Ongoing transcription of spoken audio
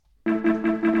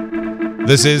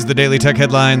This is the Daily Tech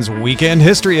Headlines Weekend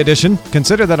History Edition.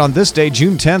 Consider that on this day,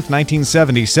 June 10th,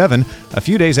 1977, a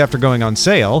few days after going on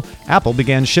sale, Apple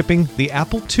began shipping the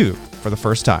Apple II for the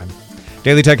first time.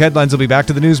 Daily Tech Headlines will be back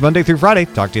to the news Monday through Friday.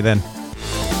 Talk to you then.